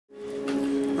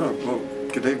Oh, well,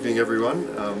 good evening everyone.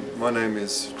 My name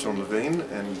is John Levine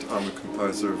and I'm a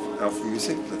composer of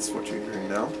Alphamusic, that's what you're hearing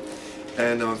now.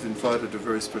 And I've invited a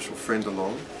very special friend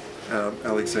along,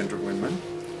 Alexandra Wenman.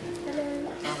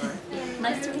 Hello.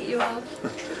 Nice to meet you all.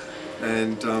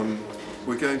 And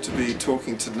we're going to be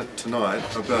talking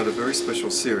tonight about a very special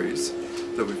series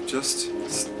that we've just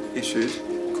issued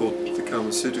called the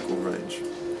Pharmaceutical range.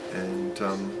 And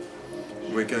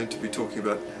we're going to be talking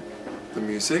about the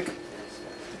music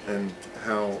and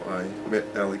how I met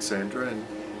Alexandra and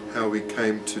how we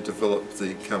came to develop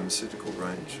the pharmaceutical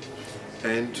range.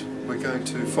 And we're going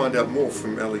to find out more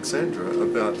from Alexandra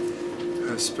about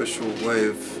her special way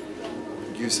of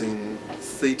using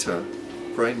theta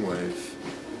brainwave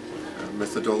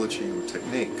methodology or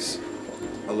techniques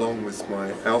along with my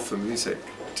Alphamusic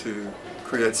to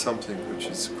create something which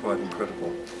is quite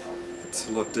incredible. It's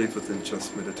a lot deeper than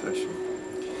just meditation.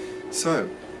 So,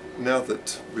 now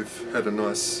that we've had a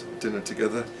nice dinner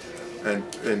together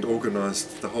and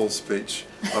organised the whole speech,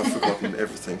 I've forgotten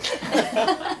everything.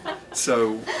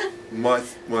 So my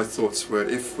thoughts were,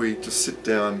 if we just sit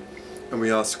down and we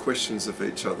ask questions of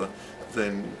each other,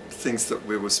 then things that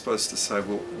we were supposed to say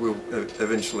we'll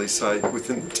eventually say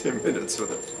within 10 minutes or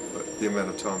the amount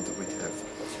of time that we have.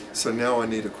 So now I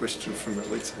need a question from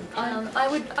Alexandra. I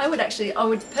would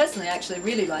personally actually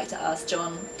really like to ask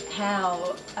John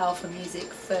how Alphamusic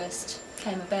first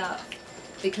came about,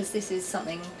 because this is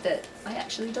something that I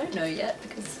actually don't know yet,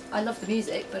 because I love the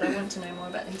music, but I want to know more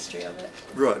about the history of it.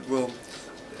 Right, well,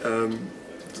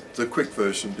 the quick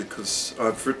version, because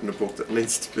I've written a book that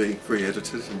needs to be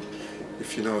re-edited, and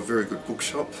if you know a very good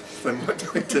bookshop, they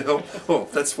might like to help. Oh,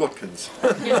 that's Watkins.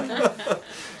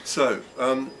 So,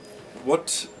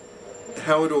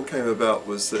 how it all came about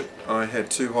was that I had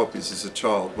two hobbies as a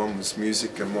child. One was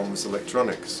music and one was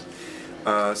electronics.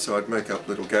 So I'd make up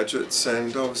little gadgets,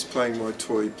 and I was playing my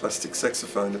toy plastic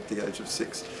saxophone at the age of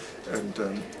 6,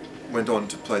 and went on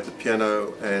to play the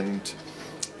piano and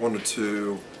wanted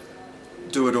to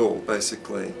do it all,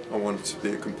 basically. I wanted to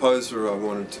be a composer, I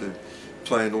wanted to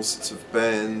play in all sorts of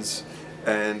bands,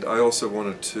 and I also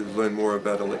wanted to learn more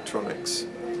about electronics.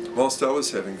 Whilst I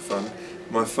was having fun,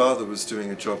 my father was doing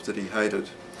a job that he hated,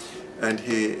 and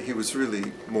he was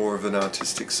really more of an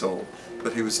artistic soul,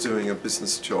 but he was doing a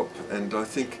business job, and I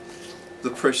think the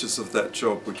pressures of that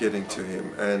job were getting to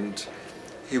him, and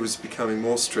he was becoming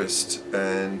more stressed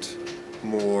and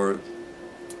more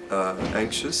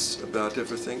anxious about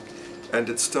everything, and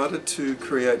it started to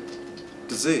create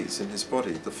disease in his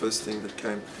body. The first thing that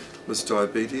came was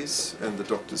diabetes, and the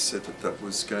doctors said that that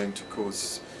was going to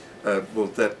cause,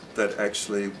 that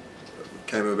actually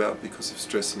came about because of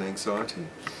stress and anxiety.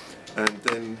 And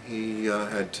then he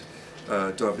had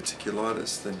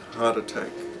diverticulitis, then heart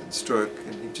attack and stroke,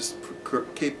 and he just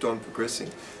kept on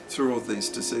progressing through all these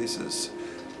diseases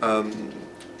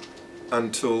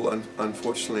until,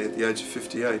 unfortunately, at the age of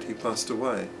 58, he passed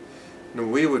away. Now,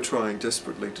 we were trying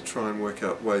desperately to try and work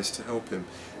out ways to help him,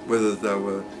 whether they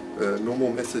were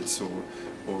normal methods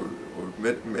or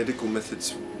medical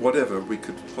methods, whatever we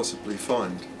could possibly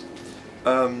find.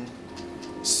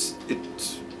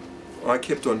 I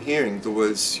kept on hearing the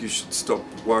words, you should stop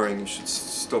worrying, you should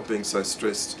stop being so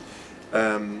stressed.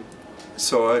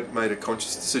 So I made a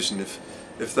conscious decision, if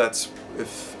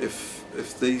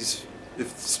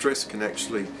stress can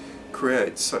actually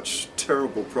create such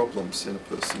terrible problems in a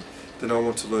person, then I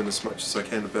want to learn as much as I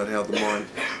can about how the mind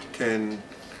can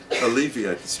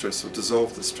alleviate the stress or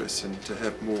dissolve the stress, and to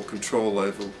have more control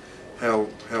over how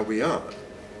we are.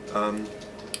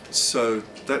 So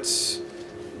that's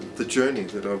the journey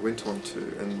that I went on to,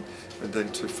 and then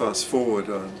to fast forward,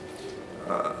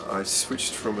 I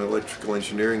switched from an electrical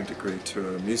engineering degree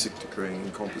to a music degree in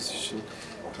composition.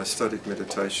 I studied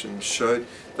meditation.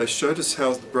 They showed us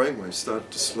how the brainwaves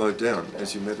started to slow down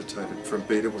as you meditated, from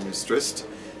beta when you're stressed,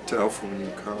 to alpha when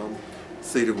you're calm,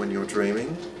 theta when you're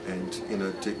dreaming and in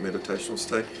a deep meditational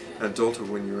state, and delta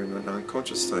when you're in an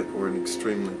unconscious state or an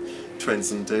extremely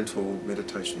transcendental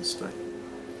meditation state.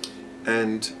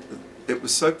 And it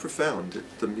was so profound.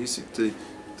 The music, the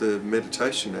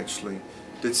meditation actually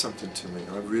did something to me.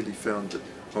 I really found that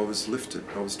I was lifted,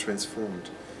 I was transformed.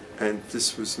 And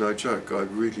this was no joke. I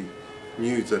really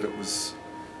knew that it was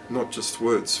not just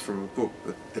words from a book,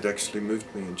 but it actually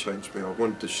moved me and changed me. I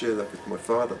wanted to share that with my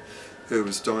father, who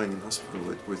was dying in hospital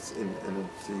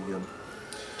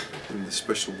in the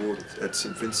special ward at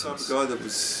St Vincent's. A guy that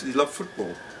he loved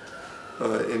football.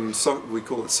 We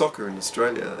call it soccer in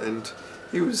Australia, and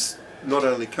he was not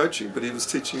only coaching, but he was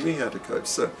teaching me how to coach.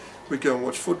 So we'd go and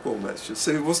watch football matches.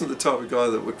 So he wasn't the type of guy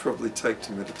that would probably take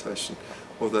to meditation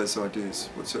all those ideas.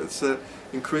 So that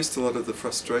increased a lot of the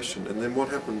frustration. And then what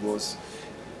happened was,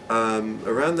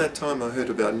 around that time I heard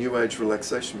about New Age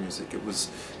relaxation music. It was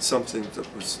something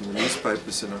that was in the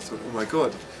newspapers, and I thought, oh my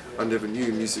God, I never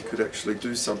knew music could actually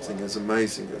do something as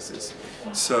amazing as this.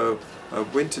 So I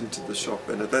went into the shop,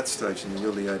 and at that stage in the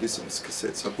early 80s it was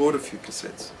cassettes. I bought a few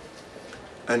cassettes,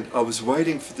 and I was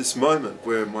waiting for this moment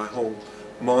where my whole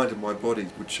mind and my body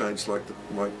would change, like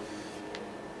my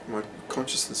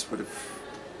consciousness would have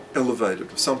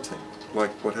elevated or something,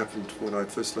 like what happened when I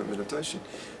first learned meditation.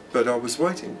 But I was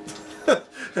waiting,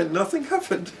 and nothing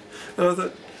happened. And I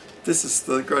thought, this is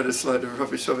the greatest load of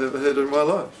rubbish I've ever heard in my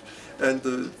life. And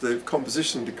the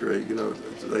composition degree, you know,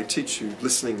 they teach you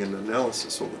listening and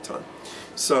analysis all the time.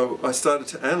 So I started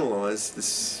to analyse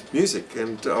this music,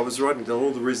 and I was writing down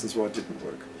all the reasons why it didn't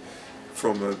work.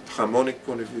 From a harmonic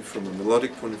point of view, from a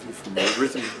melodic point of view, from a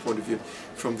rhythmic point of view,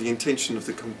 from the intention of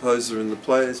the composer and the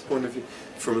player's point of view,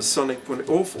 from a sonic point of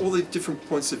view, all the different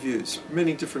points of views,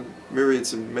 many different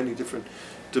myriads and many different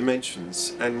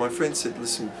dimensions. And my friend said,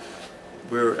 listen,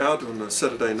 we're out on a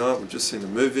Saturday night, we've just seen a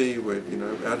movie, we're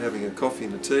out having a coffee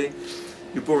and a tea.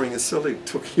 You're boring as silly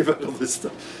talking about all this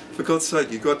stuff. For God's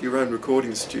sake, you've got your own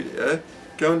recording studio,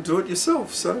 go and do it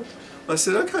yourself. So I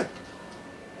said, okay,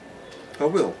 I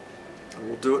will. I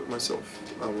will do it myself.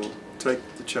 I will take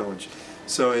the challenge.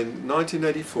 So in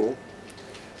 1984,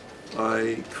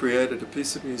 I created a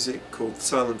piece of music called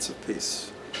Silence of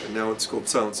Peace. And now it's called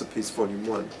Silence of Peace Volume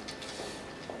 1.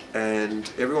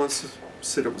 And everyone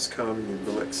said it was calming and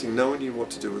relaxing. No one knew what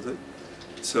to do with it.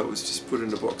 So it was just put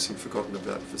in a box and forgotten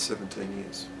about for 17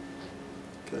 years.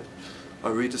 Okay. I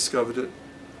rediscovered it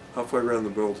halfway around the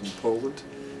world in Poland.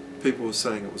 People were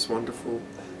saying it was wonderful.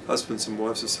 Husbands and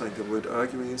wives were saying they weren't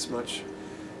arguing as much.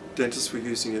 Dentists were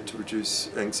using it to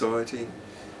reduce anxiety.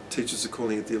 Teachers were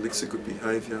calling it the elixir of good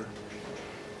behaviour.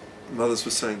 Mothers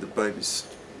were saying that babies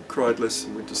cried less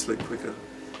and went to sleep quicker.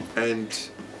 And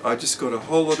I just got a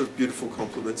whole lot of beautiful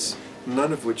compliments,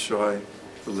 none of which I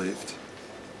believed.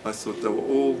 I thought they were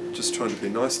all just trying to be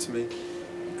nice to me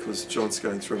because John's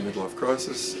going through a midlife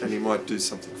crisis and he might do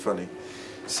something funny.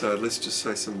 So let's just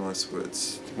say some nice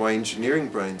words. My engineering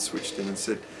brain switched in and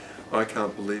said, I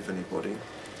can't believe anybody.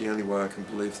 The only way I can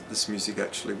believe that this music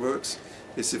actually works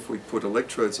is if we put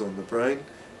electrodes on the brain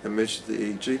and measure the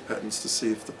EEG patterns to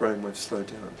see if the brainwaves slow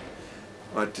down.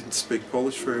 I didn't speak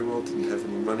Polish very well, didn't have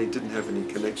any money, didn't have any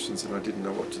connections, and I didn't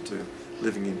know what to do,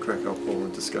 living in Krakow,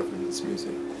 Poland, discovering this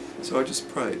music. So I just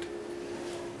prayed,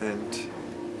 and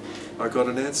I got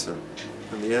an answer.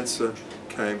 And the answer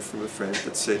came from a friend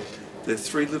that said, their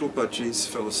three little budgies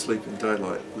fell asleep in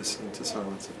daylight listening to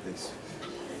Silence of Peace.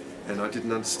 And I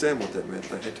didn't understand what that meant.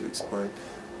 They had to explain.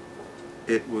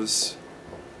 It was,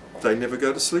 they never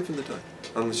go to sleep in the day,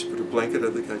 unless you put a blanket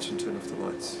over the cage and turn off the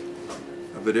lights.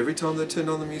 But every time they turned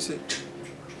on the music,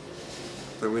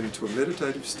 they went into a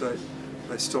meditative state,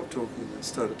 they stopped talking, they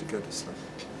started to go to sleep.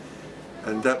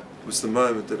 And that was the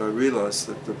moment that I realised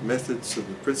that the methods and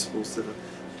the principles that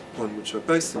on which I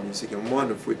based the music, and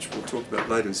one of which we'll talk about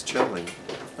later, is channeling.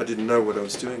 I didn't know what I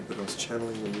was doing, but I was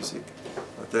channeling the music.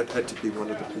 That had to be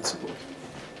one of the principles.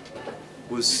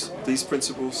 These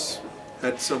principles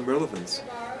had some relevance.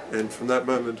 And from that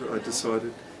moment I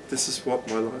decided this is what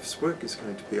my life's work is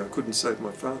going to be. I couldn't save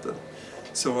my father,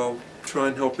 so I'll try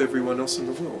and help everyone else in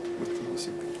the world with the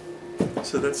music.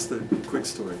 So that's the quick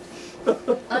story.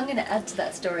 I'm going to add to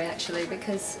that story actually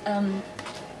because,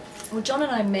 well, John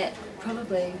and I met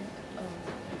probably,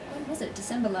 when was it?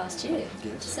 December last year.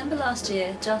 Yes. December last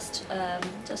year,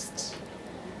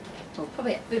 well,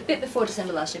 probably a bit before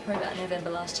December last year, probably about November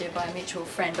last year, by a mutual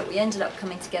friend. But we ended up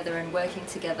coming together and working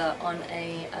together on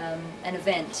an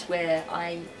event where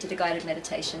I did a guided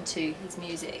meditation to his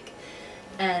music.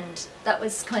 And that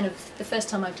was kind of the first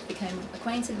time I became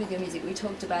acquainted with your music. We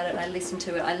talked about it, I listened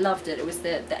to it, I loved it. It was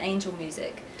the angel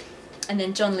music. And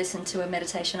then John listened to a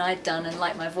meditation I'd done and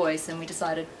liked my voice, and we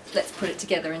decided, let's put it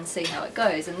together and see how it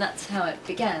goes. And that's how it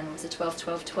began. It was a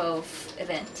 12-12-12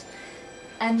 event.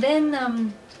 And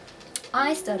then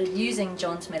I started using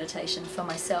John's meditation for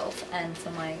myself and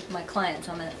for my clients.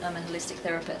 I'm a holistic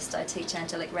therapist. I teach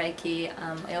Angelic Reiki.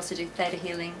 I also do Theta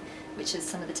Healing, which is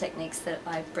some of the techniques that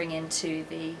I bring into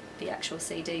the actual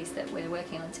CDs that we're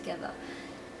working on together.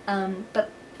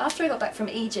 But after I got back from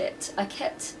Egypt, I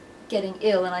kept getting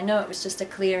ill, and I know it was just a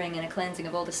clearing and a cleansing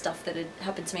of all the stuff that had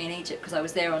happened to me in Egypt because I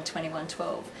was there on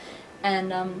 21/12.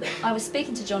 And I was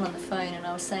speaking to John on the phone, and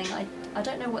I was saying, I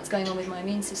don't know what's going on with my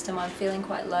immune system. I'm feeling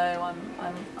quite low.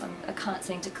 I can't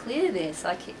seem to clear this.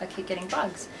 I keep getting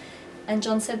bugs. And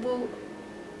John said, well,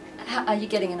 are you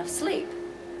getting enough sleep?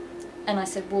 And I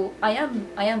said, well, I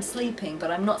am sleeping,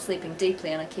 but I'm not sleeping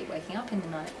deeply, and I keep waking up in the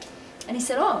night. And he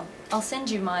said, oh, I'll send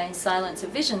you my Silence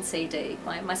of Vision CD,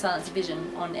 my Silence of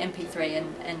Vision on MP3,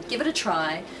 and give it a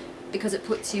try, because it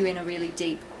puts you in a really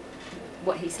deep,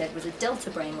 what he said was a delta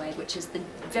brainwave, which is the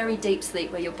very deep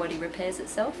sleep where your body repairs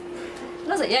itself. And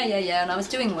I was like, yeah, and I was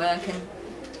doing work, and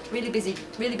really busy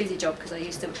job, because I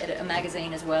used to edit a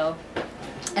magazine as well.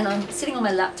 And I'm sitting on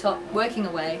my laptop, working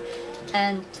away,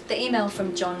 and the email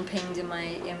from John pinged in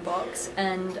my inbox,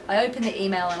 and I opened the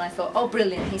email and I thought, oh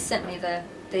brilliant, he sent me the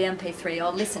MP3,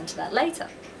 I'll listen to that later.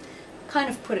 Kind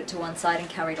of put it to one side and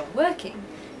carried on working.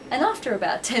 And after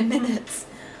about 10 minutes,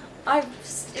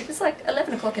 it was like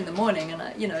 11 o'clock in the morning, and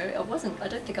I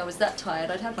don't think I was that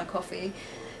tired. I'd had my coffee,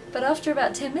 but after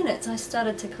about 10 minutes I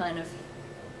started to kind of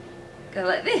go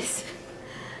like this,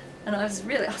 and I was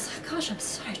like, gosh, I'm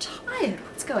so tired,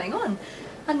 what's going on?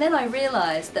 And then I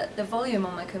realised that the volume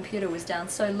on my computer was down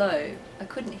so low I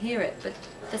couldn't hear it, but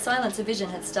the Silence of Vision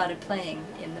had started playing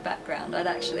in the background. I'd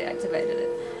actually activated it.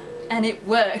 And it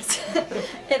worked.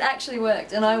 It actually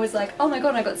worked, and I was like, oh my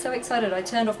god, I got so excited. I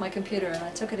turned off my computer and I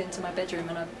took it into my bedroom,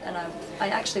 and I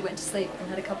actually went to sleep and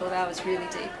had a couple of hours really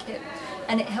deep kip.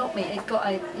 And it helped me.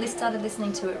 I started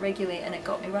listening to it regularly, and it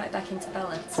got me right back into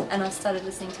balance. And I've started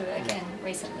listening to it again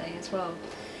recently as well.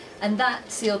 And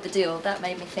that sealed the deal. That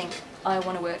made me think, I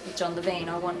want to work with John Levine.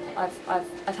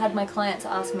 I've had my clients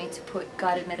ask me to put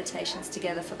guided meditations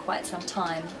together for quite some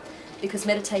time, because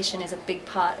meditation is a big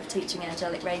part of teaching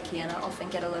Angelic Reiki, and I often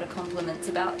get a lot of compliments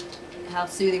about how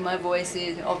soothing my voice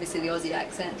is. Obviously the Aussie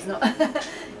accent's not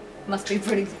must be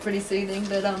pretty soothing,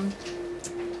 but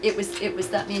it was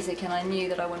that music, and I knew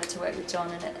that I wanted to work with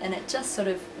John, and it just sort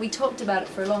of, we talked about it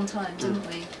for a long time, didn't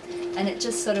we? And it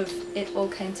just sort of, it all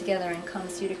came together, and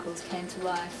Karmaceuticals came to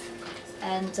life.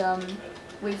 And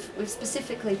we've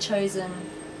specifically chosen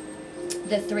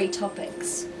the 3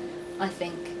 topics, I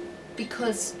think,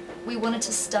 because we wanted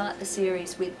to start the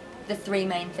series with the 3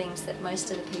 main things that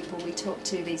most of the people we talk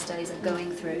to these days are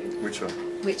going through.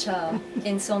 Which are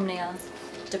insomnia,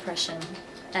 depression,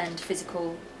 and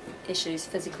physical issues,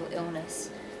 physical illness.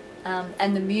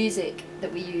 And the music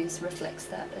that we use reflects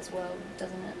that as well,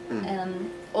 doesn't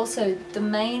it? Also, the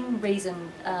main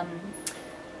reason,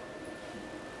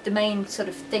 the main sort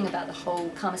of thing about the whole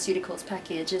Karmaceuticals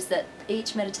package is that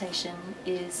each meditation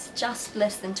is just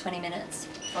less than 20 minutes,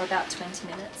 or about 20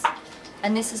 minutes.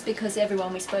 And this is because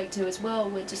everyone we spoke to as well,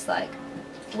 we're just like,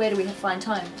 where do we find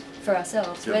time for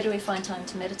ourselves? Yep. Where do we find time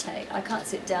to meditate? I can't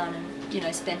sit down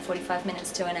and, spend 45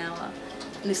 minutes to an hour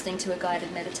listening to a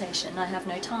guided meditation. I have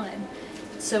no time.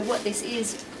 So what this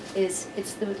is it's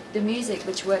the music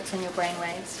which works on your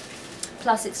brainwaves.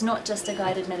 Plus, it's not just a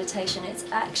guided meditation, it's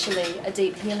actually a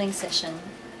deep healing session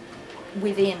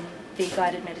within the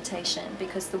guided meditation,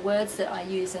 because the words that I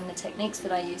use and the techniques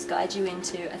that I use guide you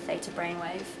into a theta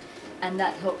brainwave, and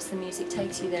that helps the music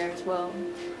takes you there as well.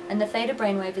 And the theta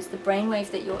brainwave is the brainwave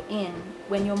that you're in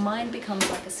when your mind becomes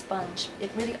like a sponge.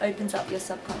 It really opens up your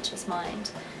subconscious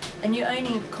mind. And you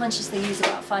only consciously use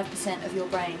about 5% of your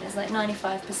brain. There's like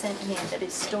 95% here that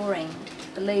is storing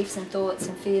beliefs and thoughts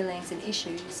and feelings and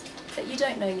issues that you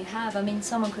don't know you have. I mean,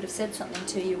 someone could have said something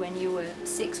to you when you were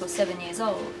 6 or 7 years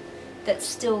old that's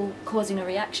still causing a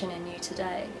reaction in you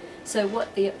today. So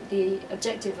what the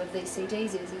objective of these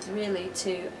CDs is really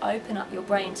to open up your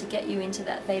brain to get you into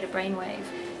that theta brainwave,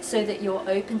 so that you're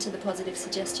open to the positive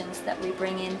suggestions that we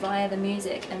bring in via the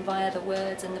music and via the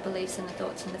words and the beliefs and the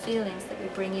thoughts and the feelings that we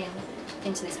bring in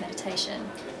into this meditation,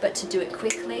 but to do it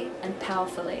quickly and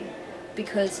powerfully,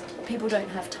 because people don't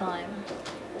have time.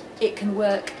 It can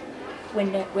work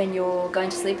when you're going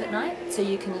to sleep at night, so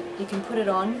you can put it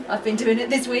on. I've been doing it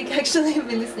this week actually. I've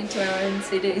been listening to our own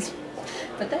CDs,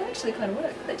 but they actually kind of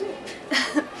work. They do.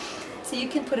 So you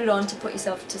can put it on to put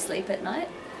yourself to sleep at night,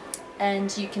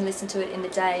 and you can listen to it in the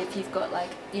day if you've got, like,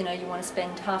 you want to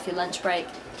spend half your lunch break,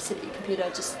 sit at your computer,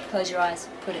 just close your eyes,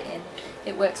 put it in.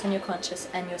 It works on your conscious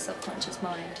and your subconscious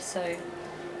mind. So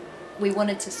we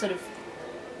wanted to sort of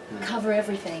cover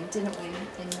everything, didn't we,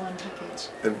 in one package.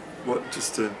 And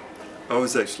I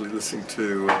was actually listening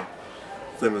to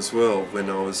them as well when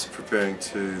I was preparing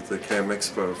to the CAM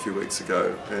Expo a few weeks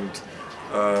ago, and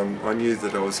I knew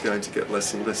that I was going to get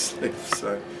less and less sleep,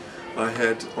 so I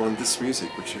had on this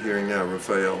music which you're hearing now,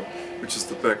 Raphael, which is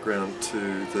the background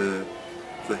to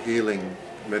the healing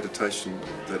meditation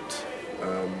that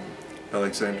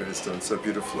Alexandra has done so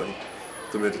beautifully,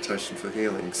 the meditation for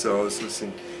healing. So I was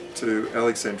listening to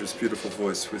Alexandra's beautiful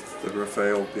voice with the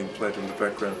Raphael being played in the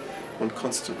background on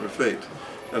constant repeat,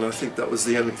 and I think that was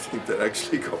the only thing that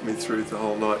actually got me through the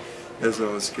whole night as I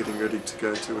was getting ready to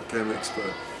go to a CAM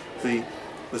Expo.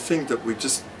 the thing that we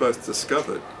just both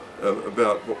discovered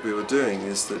about what we were doing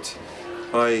is that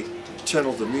I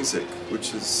channel the music,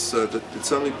 which is so that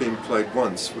it's only been played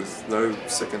once with no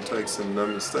second takes and no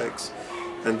mistakes.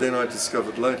 And then I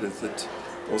discovered later that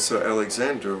also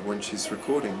Alexandra, when she's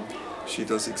recording, she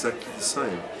does exactly the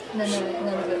same. None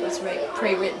of it was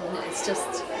pre-written, it's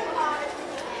just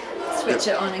switch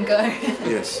it on and go.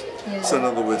 Yes. Yeah. So in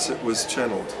other words, it was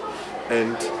channeled.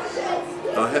 And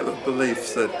I have a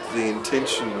belief that the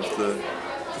intention of the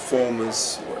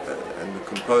performers and the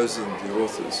composer and the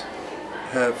authors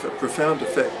have a profound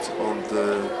effect on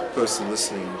the person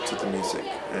listening to the music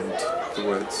and the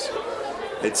words.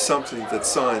 It's something that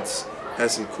science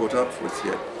hasn't caught up with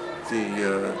yet.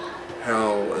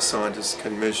 How a scientist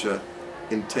can measure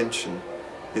intention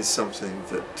is something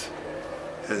that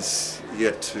has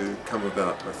yet to come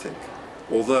about, I think.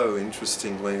 Although,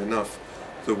 interestingly enough,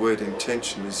 the word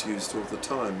intention is used all the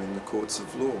time in the courts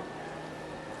of law.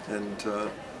 And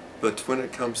but when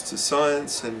it comes to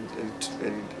science and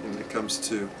it comes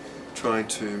to trying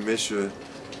to measure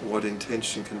what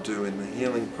intention can do in the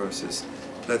healing process,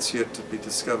 that's yet to be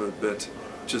discovered. But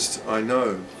just I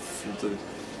know from the,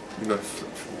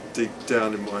 deep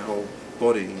down in my whole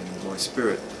body and in my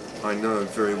spirit, I know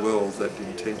very well that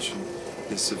intention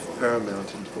is of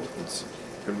paramount importance.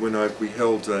 And when we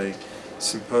held a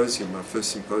symposium, our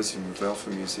first symposium of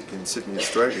Alphamusic in Sydney,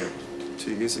 Australia,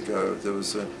 2 years ago, there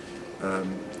was a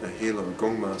healer, a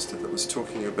gong master, that was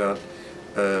talking about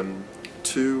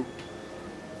 2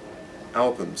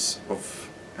 albums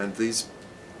and these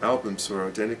albums were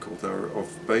identical. They were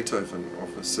of Beethoven,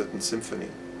 of a certain symphony,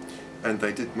 and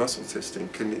they did muscle testing,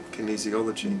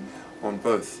 kinesiology, on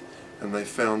both, and they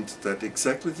found that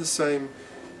exactly the same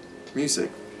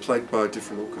music played by a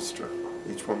different orchestra.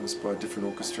 Each one was by a different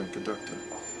orchestra and conductor.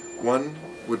 One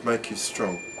would make you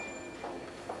strong,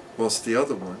 whilst the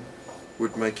other one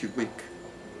would make you weak.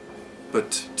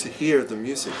 But to hear the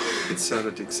music, it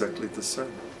sounded exactly the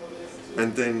same.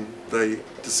 And then they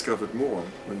discovered more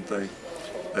when they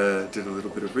did a little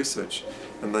bit of research,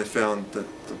 and they found that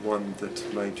the one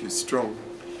that made you strong,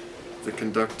 the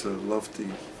conductor loved the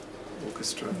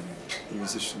orchestra,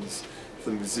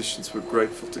 the musicians were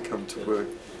grateful to come to work.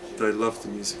 They loved the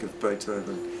music of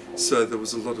Beethoven. So there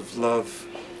was a lot of love,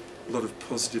 a lot of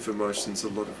positive emotions, a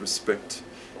lot of respect,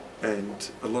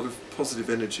 and a lot of positive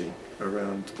energy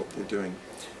around what they're doing.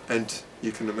 And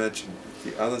you can imagine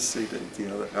the other CD,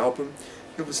 the other album,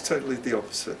 it was totally the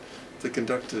opposite. The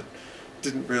conductor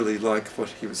didn't really like what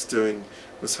he was doing,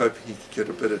 was hoping he could get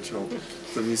a better job.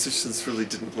 The musicians really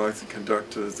didn't like the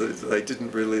conductor, they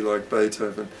didn't really like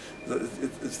Beethoven.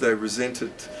 They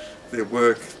resented their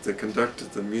work, the conductor,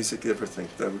 the music, everything.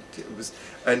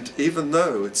 And even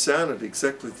though it sounded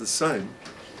exactly the same,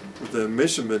 the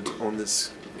measurement on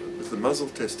this, with the muzzle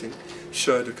testing,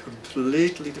 showed a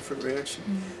completely different reaction.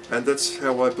 And that's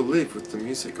how I believe with the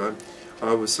music.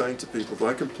 I was saying to people,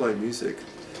 I can play music,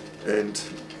 and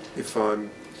if I'm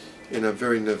in a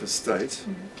very nervous state,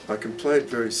 I can play it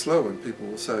very slow, and people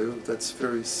will say, oh, that's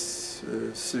very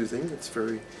soothing,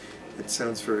 it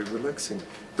sounds very relaxing.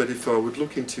 But if I would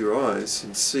look into your eyes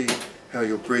and see how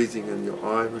you're breathing and your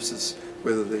irises,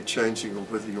 whether they're changing or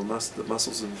whether the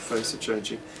muscles in your face are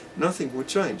changing, nothing would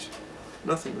change.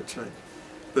 Nothing would change.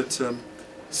 But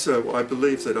so I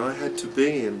believe that I had to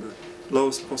be in the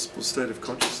lowest possible state of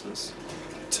consciousness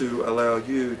to allow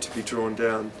you to be drawn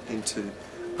down into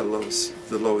the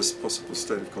lowest possible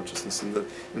state of consciousness. And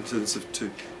in terms of to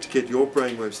get your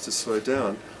brainwaves to slow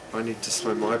down, I need to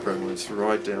slow my brainwaves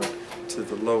right down to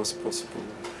the lowest possible.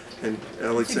 And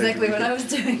Alexandra, exactly what I was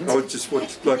doing. I would just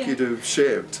like you to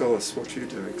share. Tell us what you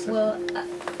do exactly. Well,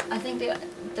 I think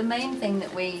the main thing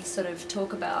that we sort of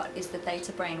talk about is the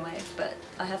theta brainwave, but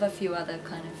I have a few other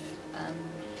kind of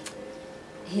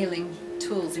healing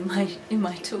tools in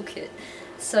my toolkit.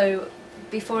 So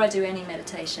before I do any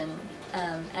meditation,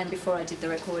 and before I did the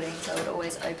recordings, I would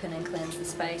always open and cleanse the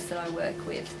space that I work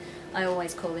with. I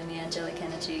always call in the angelic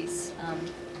energies.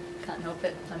 Can't help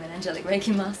it, I'm an Angelic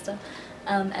Reiki Master.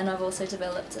 And I've also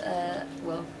developed,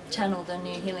 channeled a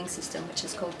new healing system which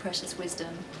is called Precious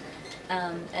Wisdom.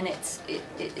 And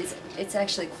it's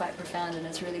actually quite profound, and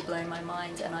it's really blown my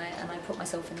mind, and I put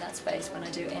myself in that space when I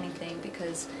do anything,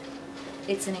 because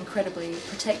it's an incredibly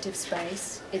protective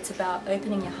space. It's about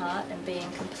opening your heart and being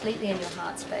completely in your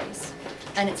heart space,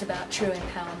 and it's about true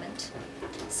empowerment.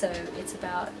 So it's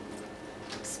about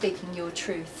speaking your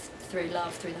truth through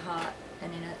love, through the heart,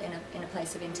 and in a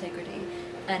place of integrity.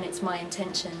 And it's my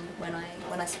intention when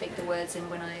I speak the words and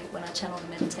when I channel the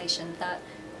meditation that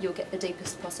you'll get the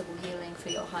deepest possible healing for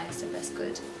your highest and best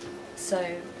good.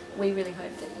 So we really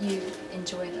hope that you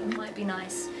enjoy them. It might be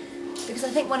nice Because I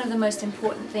think one of the most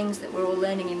important things that we're all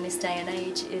learning in this day and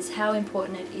age is how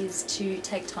important it is to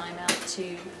take time out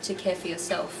to care for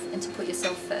yourself and to put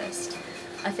yourself first.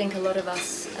 I think a lot of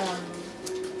us,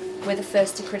 we're the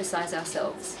first to criticize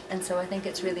ourselves, and so I think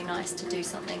it's really nice to do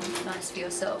something nice for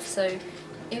yourself. So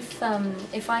if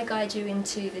I guide you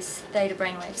into this theta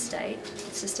brainwave state,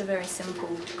 it's just a very simple,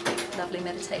 quick, lovely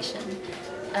meditation.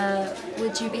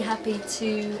 Would you be happy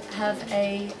to have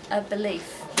a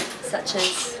belief, such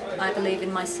as, I believe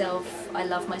in myself, I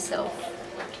love myself,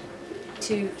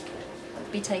 to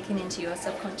be taken into your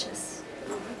subconscious?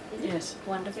 Yes.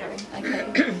 Wonderful.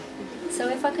 Okay. So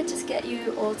if I could just get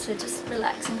you all to just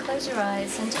relax and close your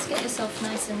eyes and just get yourself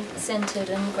nice and centered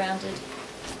and grounded.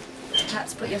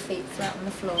 Perhaps put your feet flat on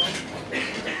the floor.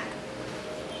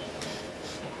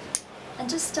 And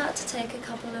just start to take a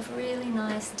couple of really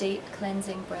nice, deep,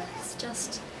 cleansing breaths.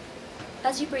 Just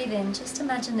as you breathe in, just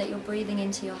imagine that you're breathing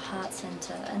into your heart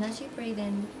center. And as you breathe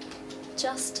in,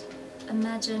 just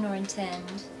imagine or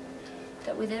intend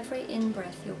that with every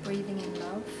in-breath you're breathing in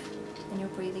love and you're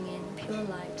breathing in pure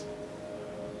light.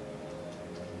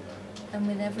 And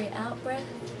with every out-breath,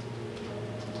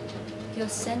 you're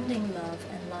sending love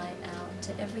and light out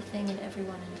to everything and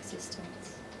everyone in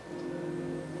existence.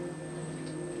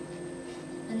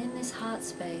 And in this heart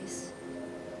space,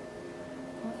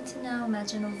 I want you to now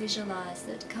imagine or visualize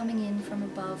that coming in from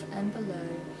above and below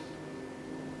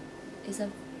is a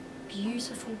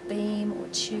beautiful beam or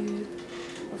tube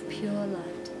of pure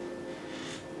light.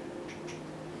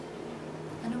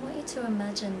 And I want you to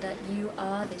imagine that you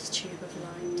are this tube of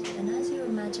light. And as you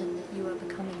imagine that you are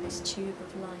becoming this tube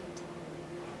of light,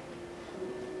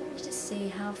 I want you to see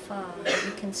how far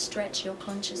you can stretch your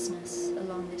consciousness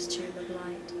along this tube of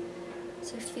light.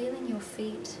 So feeling your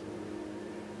feet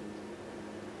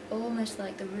almost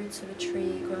like the roots of a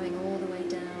tree growing all the way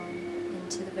down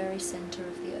into the very center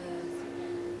of the earth.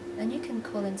 And you can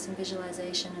call in some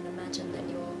visualization and imagine that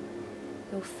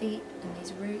your feet and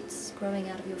these roots growing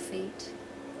out of your feet,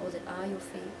 or that are your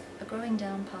feet, are growing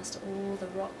down past all the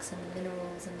rocks and the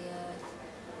minerals and the earth.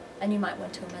 And you might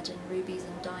want to imagine rubies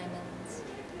and diamonds,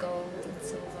 gold and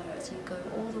silver, as you go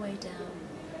all the way down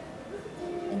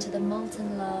into the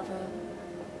molten lava.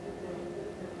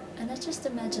 And let's just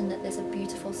imagine that there's a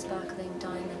beautiful sparkling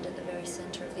diamond at the very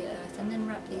center of the earth, and then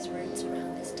wrap these roots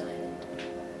around this diamond.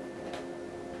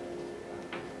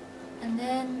 And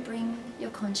then bring your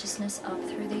consciousness up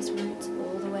through these roots,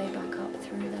 all the way back up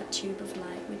through that tube of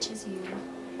light, which is you.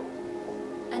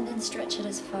 And then stretch it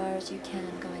as far as you can,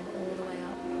 going all the way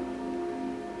up.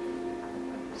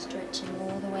 Stretching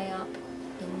all the way up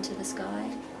into the sky,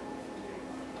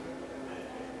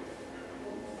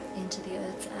 into the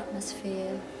Earth's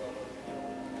atmosphere,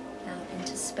 out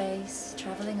into space,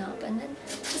 traveling up, and then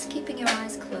just keeping your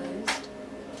eyes closed.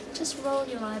 Just roll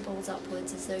your eyeballs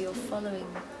upwards as though you're following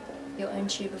your own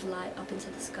tube of light up into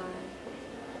the sky.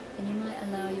 And you might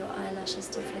allow your eyelashes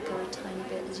to flicker a tiny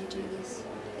bit as you do this.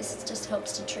 This just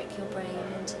helps to trick your brain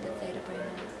into the theta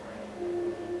brainwave.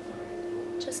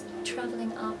 Just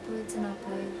traveling upwards and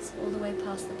upwards, all the way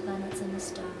past the planets and the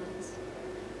stars,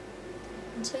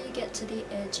 until you get to the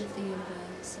edge of the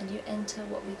universe and you enter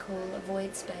what we call a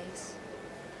void space.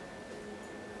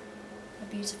 A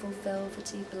beautiful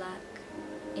velvety black,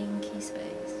 inky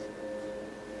space.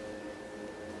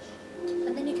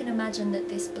 And then you can imagine that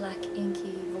this black,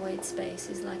 inky, void space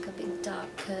is like a big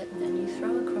dark curtain, and you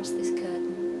throw across this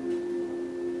curtain,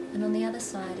 and on the other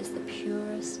side is the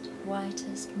purest,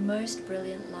 whitest, most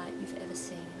brilliant light you've ever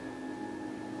seen.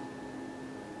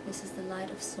 This is the light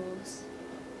of Source,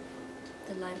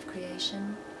 the light of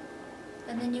creation,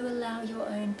 and then you allow your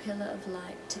own pillar of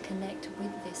light to connect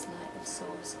with this light of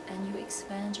Source, and you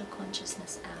expand your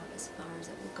consciousness out as far as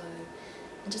it will go.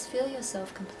 And just feel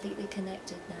yourself completely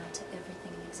connected now to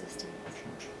everything in existence.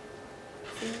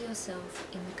 Feel yourself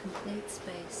in the complete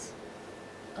space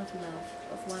of love,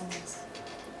 of oneness,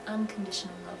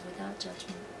 unconditional love without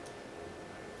judgment.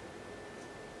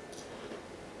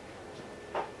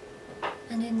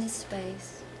 And in this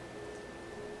space,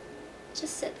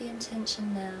 just set the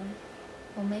intention now,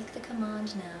 or make the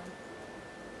command now,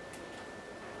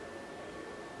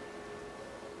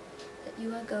 that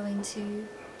you are going to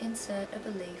insert a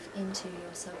belief into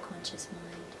your subconscious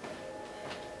mind.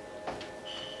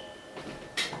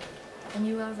 And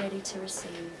you are ready to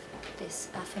receive this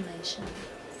affirmation.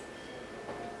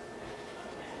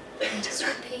 And just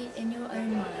repeat in your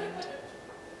own mind,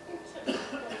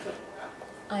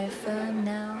 I affirm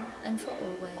now and for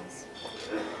always,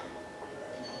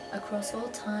 across all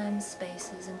times,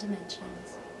 spaces and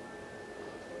dimensions,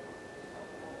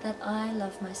 that I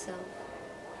love myself.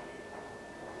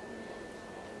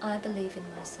 I believe in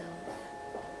myself.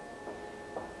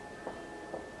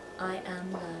 I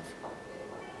am love.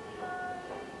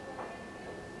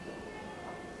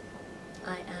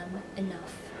 I am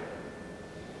enough.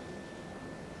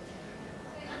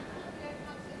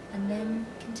 And then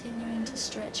continuing to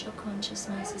stretch your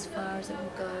consciousness as far as it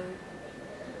will go.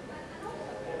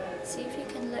 See if you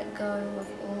can let go of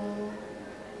all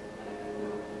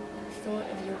thought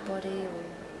of your body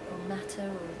or matter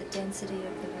or the density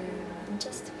of the room, and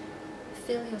just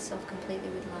fill yourself completely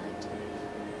with light.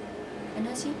 And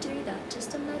as you do that,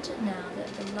 just imagine now that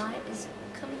the light is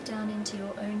coming down into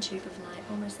your own tube of light,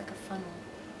 almost like a funnel,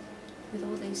 with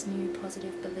all these new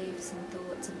positive beliefs and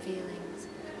thoughts and feelings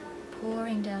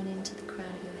pouring down into the crown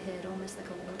of your head, almost like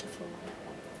a waterfall.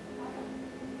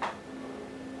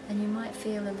 And you might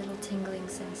feel a little tingling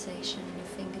sensation in your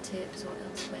fingertips or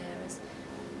elsewhere as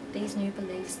these new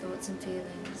beliefs, thoughts and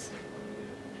feelings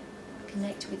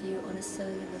connect with you on a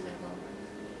cellular level,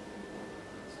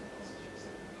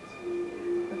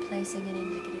 replacing any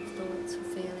negative thoughts or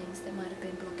feelings that might have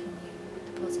been blocking you with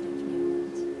the positive new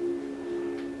ones.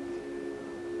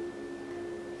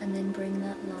 And then bring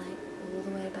that light all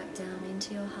the way back down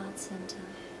into your heart center.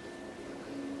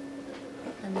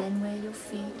 And then where your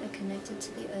feet are connected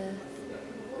to the earth,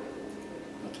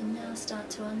 you can now start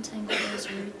to untangle those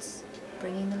roots,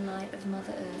 bringing the light of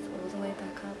Mother Earth all the way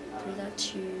back up through that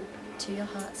tube to your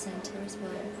heart center as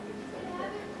well.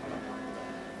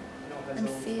 And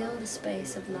feel the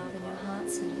space of love in your heart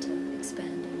center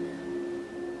expanding now.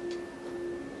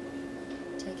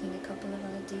 Taking a couple of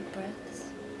other deep breaths.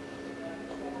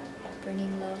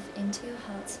 Bringing love into your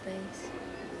heart space,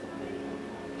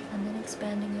 and then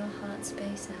expanding your heart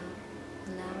space out,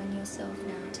 allowing yourself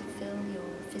now to fill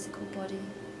your physical body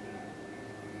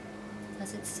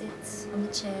as it sits on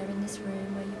the chair in this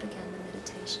room where you began the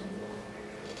meditation.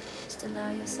 Just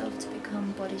allow yourself to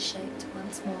become body-shaped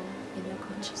once more in your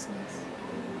consciousness.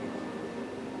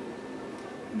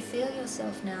 And feel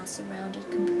yourself now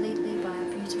surrounded completely by a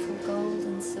beautiful gold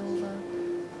and silver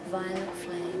violet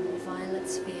flame or violet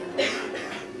sphere,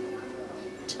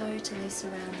 totally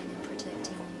surrounding and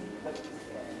protecting you,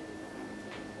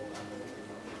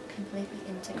 completely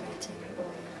integrating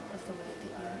all of the work that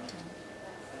you have done.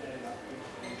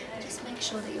 Just make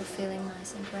sure that you're feeling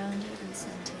nice and grounded and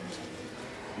centered.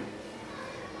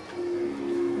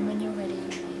 And when you're ready, you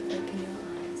may open your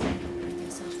eyes and bring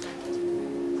yourself back into the room.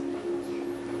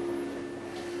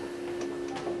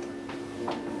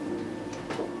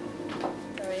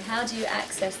 How do you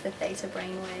access the theta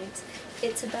brainwaves?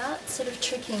 It's about sort of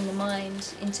tricking the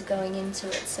mind into going into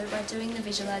it. So by doing the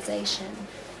visualization,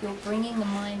 you're bringing the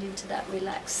mind into that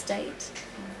relaxed state.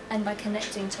 And by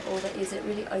connecting to all that is, it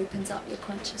really opens up your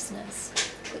consciousness,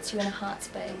 puts you in a heart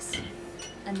space,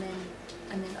 and then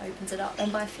opens it up.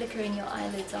 And by flickering your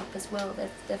eyelids up as well,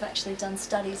 they've actually done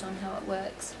studies on how it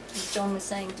works. As John was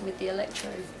saying with the electrosonography,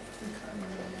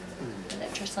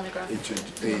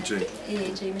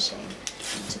 EEG machine,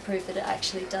 to prove that it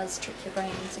actually does trick your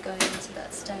brain into going into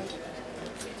that state.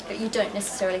 But you don't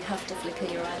necessarily have to flicker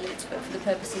your eyelids, but for the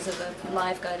purposes of a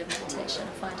live guided meditation,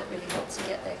 I find it really helps you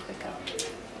get there quicker.